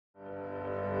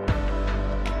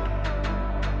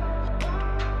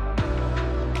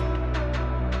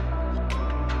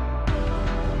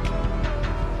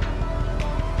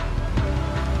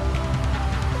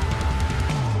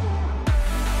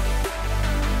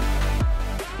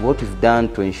What we've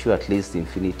done to ensure at least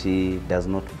Infinity does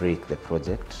not break the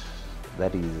project,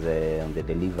 that is on the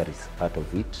delivery part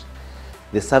of it.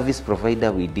 The service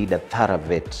provider, we did a thorough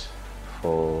vet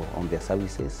on their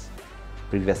services,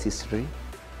 previous history,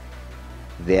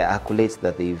 the accolades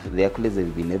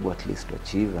they've been able at least to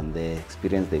achieve, and the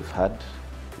experience they've had,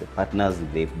 the partners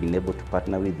they've been able to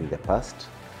partner with in the past.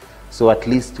 So at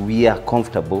least we are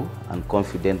comfortable and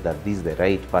confident that this is the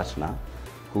right partner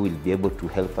who will be able to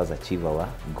help us achieve our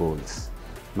goals.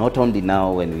 Not only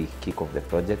now when we kick off the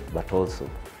project, but also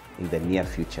in the near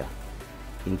future.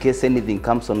 In case anything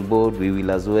comes on board, we will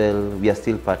as well, we are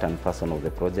still part and parcel of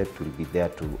the project. We'll be there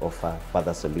to offer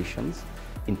further solutions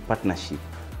in partnership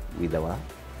with our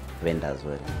vendor as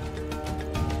well.